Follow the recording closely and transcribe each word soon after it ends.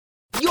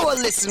You're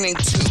listening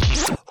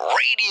to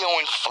Radio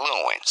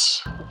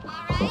Influence.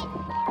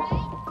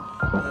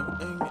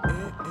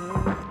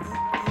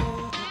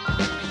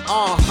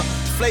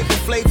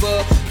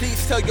 Flavor,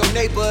 please tell your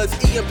neighbors.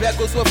 Ian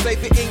Beckles with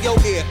flavor in your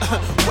ear.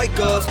 Wake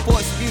up,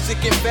 sports, music,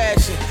 and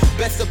fashion.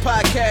 Best of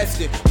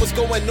podcasting. What's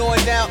going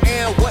on now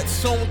and what's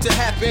soon to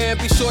happen?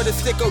 Be sure to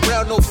stick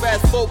around, no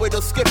fast forward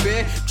or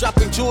skipping.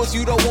 Dropping jewels,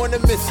 you don't want to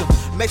miss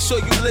them. Make sure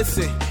you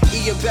listen.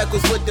 Ian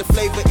Beckles with the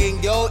flavor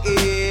in your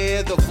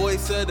ear. The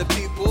voice of the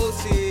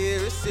people's here.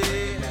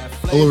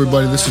 Hello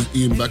everybody, this is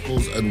Ian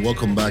Beckles and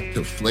welcome back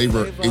to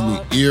Flavor in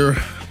the Ear.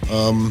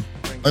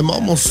 I'm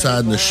almost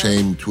sad and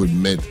ashamed to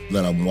admit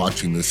that I'm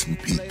watching this in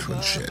peak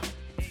and shit.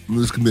 I'm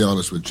just gonna be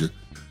honest with you.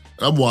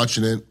 I'm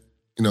watching it.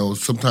 You know,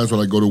 sometimes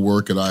when I go to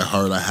work at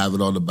iHeart, I have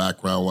it on the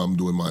background while I'm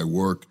doing my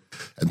work.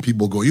 And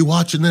people go, "You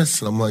watching this?"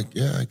 And I'm like,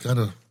 yeah, I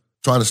gotta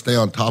try to stay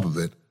on top of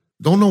it.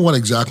 Don't know what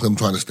exactly I'm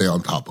trying to stay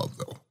on top of,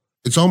 though.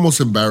 It's almost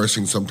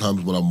embarrassing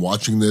sometimes when I'm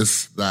watching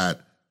this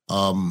that,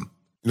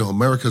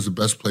 America's the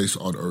best place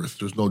on earth.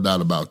 There's no doubt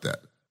about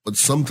that. But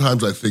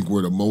sometimes I think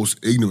we're the most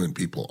ignorant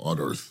people on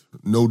earth.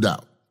 No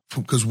doubt.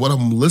 Because what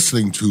I'm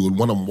listening to and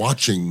what I'm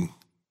watching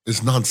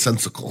is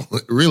nonsensical.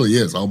 It really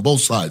is, on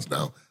both sides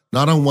now.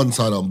 Not on one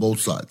side, on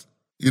both sides.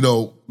 You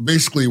know,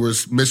 basically where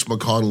Mitch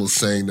McConnell is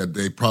saying that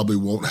they probably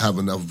won't have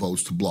enough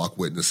votes to block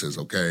witnesses,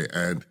 okay?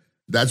 And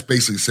that's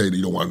basically saying that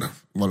you don't want to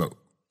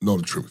know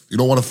the truth. You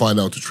don't want to find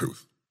out the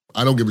truth.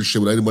 I don't give a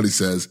shit what anybody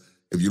says.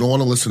 If you don't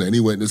want to listen to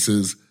any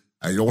witnesses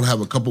and you don't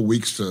have a couple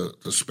weeks to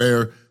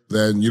spare,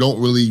 then you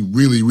don't really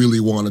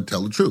want to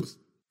tell the truth.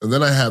 And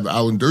then I have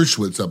Alan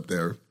Dershowitz up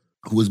there,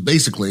 who is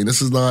basically, and this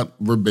is not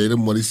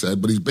verbatim what he said,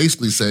 but he's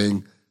basically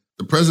saying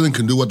the president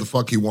can do what the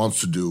fuck he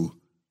wants to do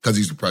because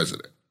he's the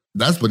president.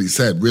 That's what he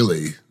said,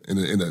 really,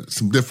 in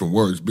some different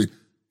words,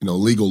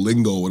 legal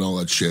lingo and all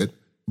that shit.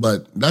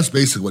 But that's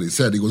basically what he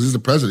said. He goes, he's the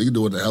president. He can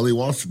do what the hell he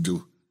wants to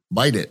do.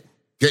 Bite it.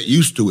 Get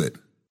used to it.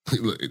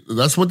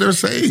 That's what they're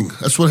saying.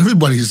 That's what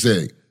everybody's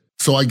saying.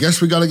 So I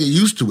guess we got to get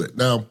used to it.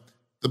 Now,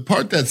 the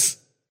part that's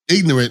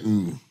ignorant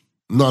and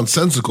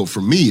nonsensical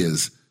for me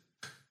is,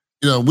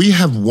 we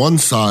have one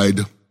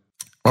side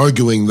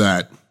arguing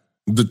that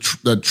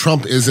that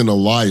Trump isn't a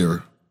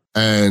liar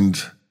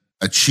and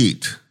a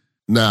cheat.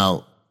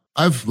 Now,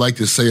 I've like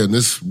to say on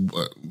this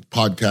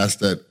podcast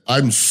that I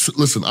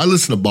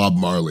listen to Bob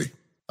Marley.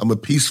 I'm a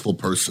peaceful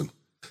person.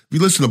 If you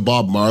listen to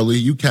Bob Marley,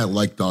 you can't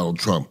like Donald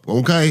Trump,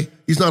 okay?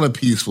 He's not a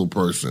peaceful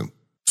person.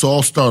 So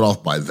I'll start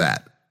off by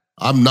that.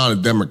 I'm not a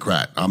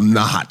Democrat. I'm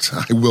not.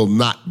 I will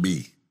not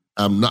be.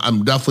 I'm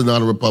definitely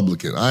not a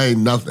Republican. I ain't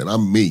nothing.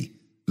 I'm me.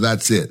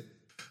 That's it.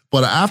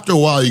 But after a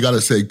while, you got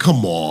to say,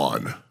 come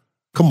on,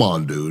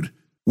 dude.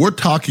 We're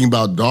talking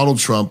about Donald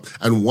Trump,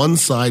 and one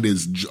side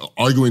is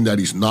arguing that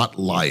he's not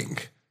lying.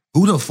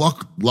 Who the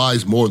fuck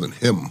lies more than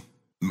him?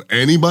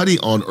 Anybody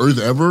on earth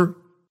ever?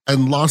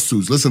 And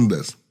lawsuits. Listen to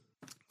this.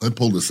 I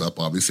pulled this up.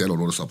 Obviously, I don't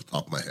know this off the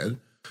top of my head.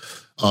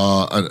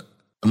 An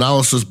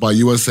analysis by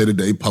USA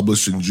Today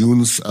published in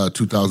June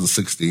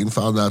 2016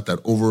 found out that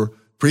over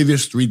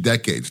previous 3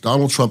 decades,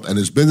 Donald Trump and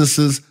his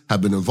businesses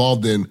have been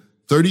involved in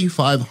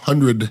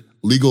 3,500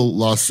 legal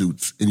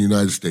lawsuits in the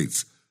United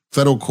States,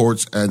 federal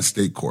courts and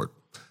state court.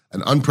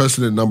 An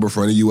unprecedented number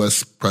for any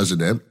U.S.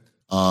 president.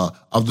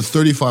 Of the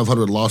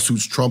 3,500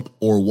 lawsuits, Trump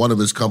or one of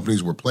his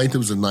companies were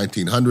plaintiffs in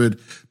 1,900,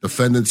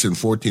 defendants in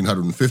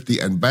 1,450,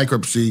 and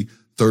bankruptcy,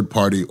 third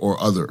party,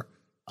 or other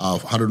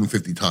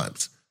 150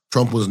 times.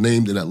 Trump was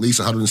named in at least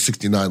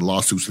 169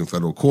 lawsuits in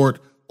federal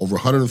court. Over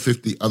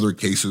 150 other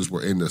cases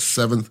were in the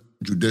 7th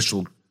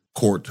Judicial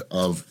Court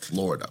of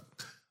Florida.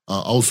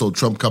 Also,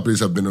 Trump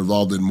companies have been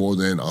involved in more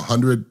than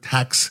 100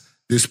 tax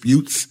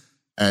disputes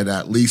and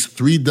at least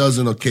 36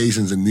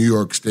 occasions in New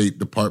York State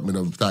Department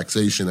of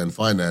Taxation and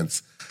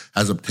Finance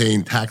has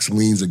obtained tax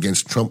liens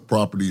against Trump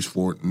properties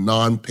for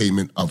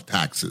non-payment of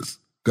taxes.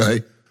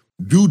 Okay?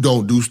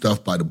 Don't do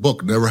stuff by the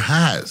book. Never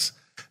has.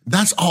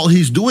 That's all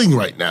he's doing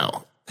right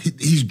now.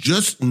 He's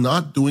just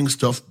not doing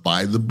stuff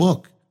by the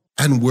book.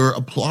 And we're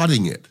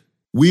applauding it.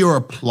 We are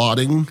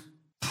applauding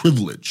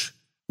privilege.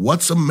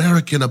 What's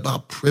American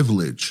about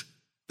privilege?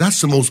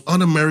 That's the most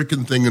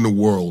un-American thing in the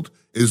world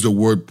is the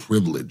word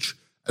privilege.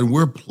 And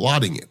we're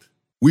applauding it.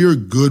 We are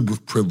good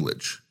with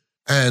privilege.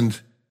 And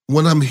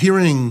when I'm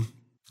hearing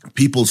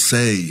people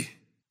say,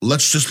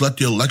 let's just let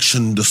the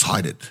election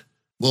decide it.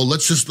 Well,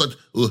 let's just let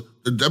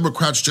the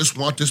Democrats just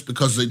want this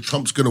because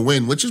Trump's going to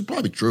win, which is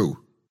probably true.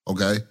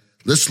 Okay.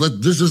 Let's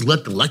just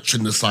let the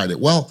election decide it.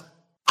 Well,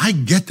 I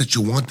get that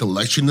you want the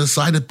election to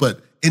decide it,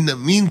 but in the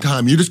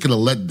meantime, you're just going to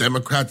let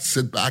Democrats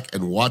sit back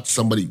and watch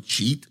somebody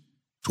cheat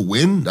to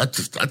win?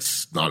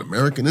 That's not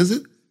American, is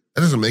it?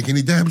 That doesn't make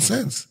any damn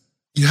sense.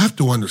 You have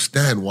to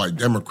understand why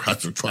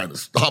Democrats are trying to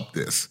stop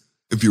this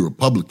if you're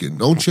Republican,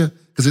 don't you?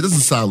 Because it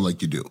doesn't sound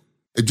like you do.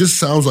 It just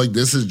sounds like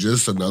this is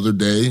just another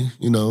day,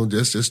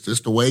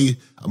 just the way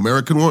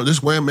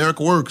this way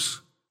America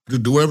works. You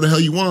do whatever the hell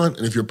you want,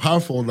 and if you're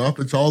powerful enough,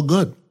 it's all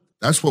good.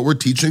 That's what we're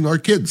teaching our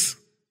kids.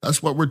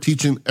 That's what we're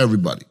teaching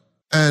everybody.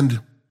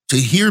 And to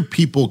hear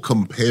people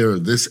compare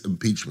this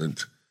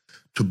impeachment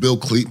to Bill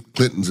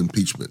Clinton's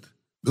impeachment.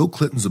 Bill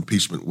Clinton's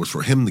impeachment was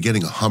for him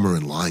getting a Hummer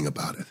and lying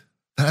about it.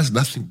 That has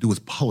nothing to do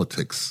with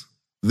politics.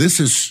 This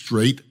is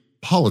straight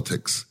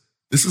politics.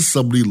 This is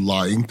somebody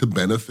lying to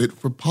benefit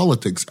for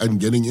politics and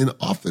getting in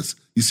office.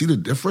 You see the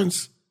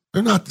difference?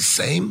 They're not the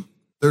same.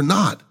 They're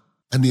not.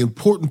 And the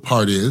important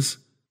part is,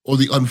 or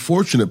the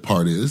unfortunate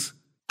part is,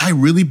 I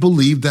really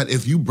believe that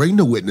if you bring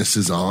the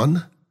witnesses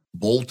on,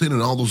 Bolton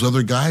and all those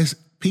other guys,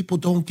 people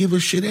don't give a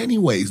shit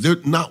anyways. They're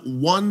not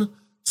one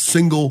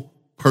single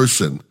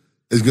person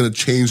is going to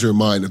change their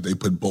mind if they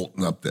put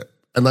Bolton up there.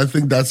 And I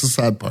think that's the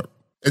sad part.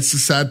 It's the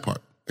sad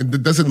part. And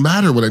it doesn't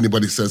matter what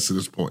anybody says to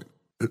this point.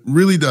 It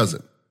really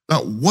doesn't.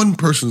 Not one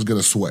person is going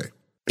to sway.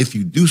 If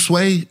you do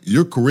sway,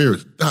 your career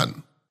is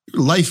done.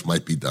 Your life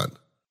might be done.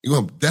 You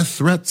have death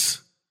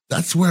threats.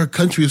 That's where our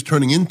country is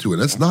turning into,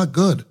 and that's not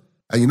good.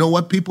 And you know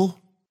what, people?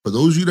 For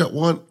those of you that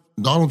want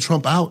Donald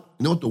Trump out,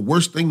 you know what the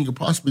worst thing you could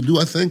possibly do,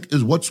 I think,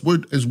 is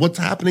what's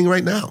happening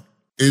right now.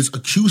 Is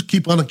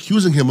keep on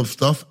accusing him of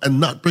stuff and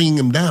not bringing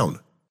him down.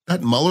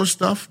 That Mueller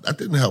stuff, that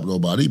didn't help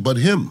nobody but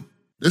him.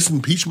 This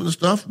impeachment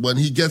stuff, when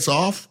he gets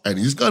off, and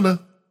it's gonna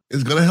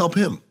help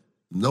him.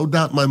 No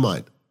doubt in my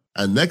mind.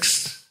 And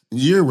next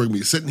year, we're gonna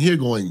be sitting here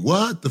going,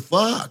 what the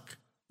fuck?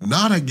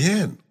 Not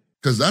again.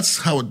 Because that's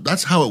how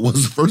it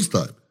was the first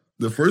time.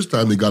 The first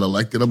time he got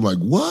elected, I'm like,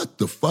 what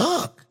the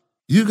fuck?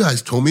 You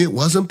guys told me it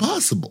wasn't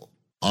possible.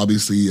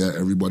 Obviously,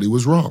 everybody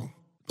was wrong.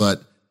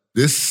 But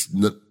this,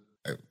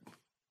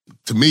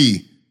 to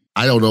me,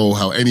 I don't know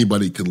how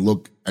anybody can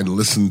look and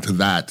listen to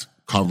that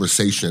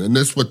conversation, and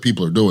that's what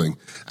people are doing,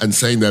 and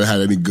saying that it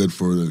had any good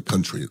for the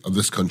country, of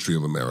this country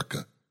of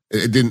America.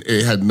 It didn't.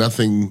 It had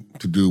nothing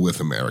to do with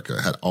America.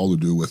 It had all to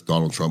do with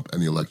Donald Trump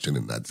and the election,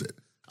 and that's it.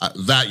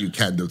 That you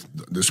can't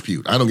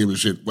dispute. I don't give a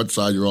shit what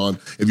side you're on.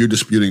 If you're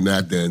disputing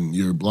that, then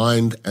you're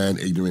blind and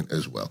ignorant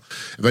as well.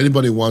 If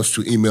anybody wants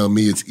to email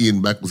me, it's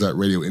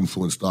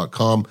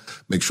ianbeckles@radioinfluence.com.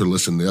 Make sure to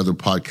listen to the other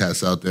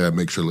podcasts out there.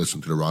 Make sure to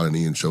listen to the Ron and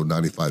Ian Show,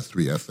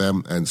 95.3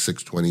 FM and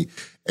 620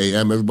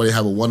 AM. Everybody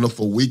have a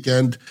wonderful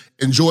weekend.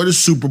 Enjoy the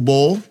Super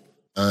Bowl.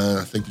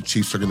 I think the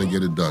Chiefs are going to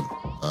get it done.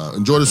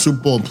 Enjoy the Super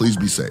Bowl and please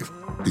be safe.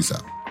 Peace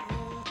out.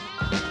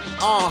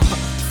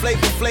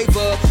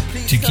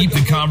 To keep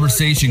the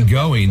conversation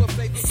going,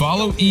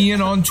 follow Ian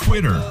on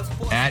Twitter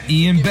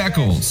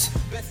 @IanBeckles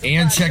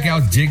and check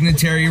out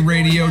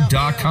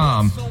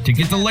dignitaryradio.com to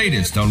get the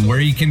latest on where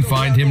you can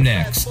find him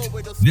next.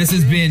 This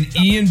has been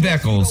Ian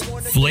Beckles,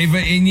 Flavor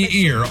in Your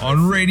Ear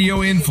on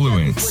Radio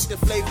Influence. Put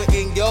the flavor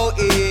in your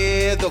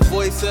ear, the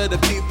voice of the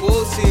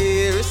people's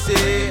here. It's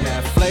in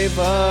that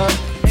flavor.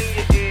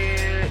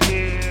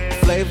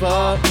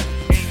 Flavor.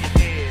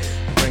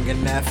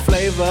 Bringing that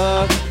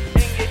flavor.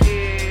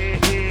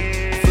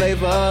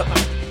 Flavor.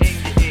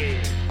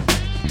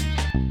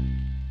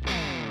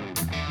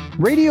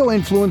 Radio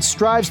Influence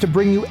strives to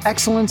bring you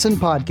excellence in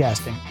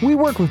podcasting. We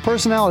work with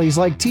personalities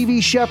like TV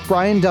chef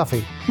Brian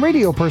Duffy,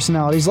 radio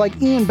personalities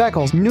like Ian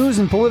Beckles, news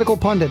and political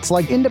pundits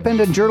like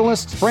independent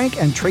journalists Frank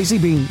and Tracy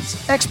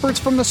Beans, experts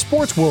from the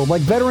sports world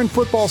like veteran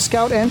football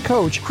scout and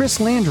coach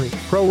Chris Landry,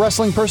 pro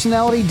wrestling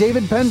personality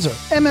David Penzer,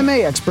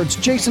 MMA experts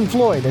Jason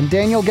Floyd and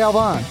Daniel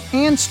Galvan,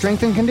 and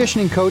strength and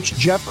conditioning coach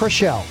Jeff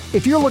Krashell.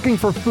 If you're looking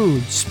for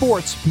food,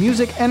 sports,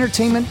 music,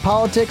 entertainment,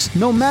 politics,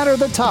 no matter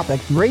the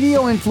topic,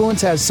 Radio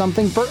Influence has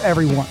something for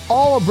everyone.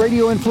 All of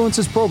Radio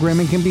Influence's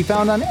programming can be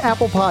found on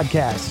Apple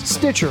Podcasts,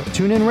 Stitcher,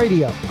 TuneIn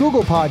Radio,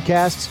 Google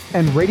Podcasts,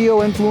 and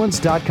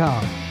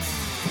RadioInfluence.com.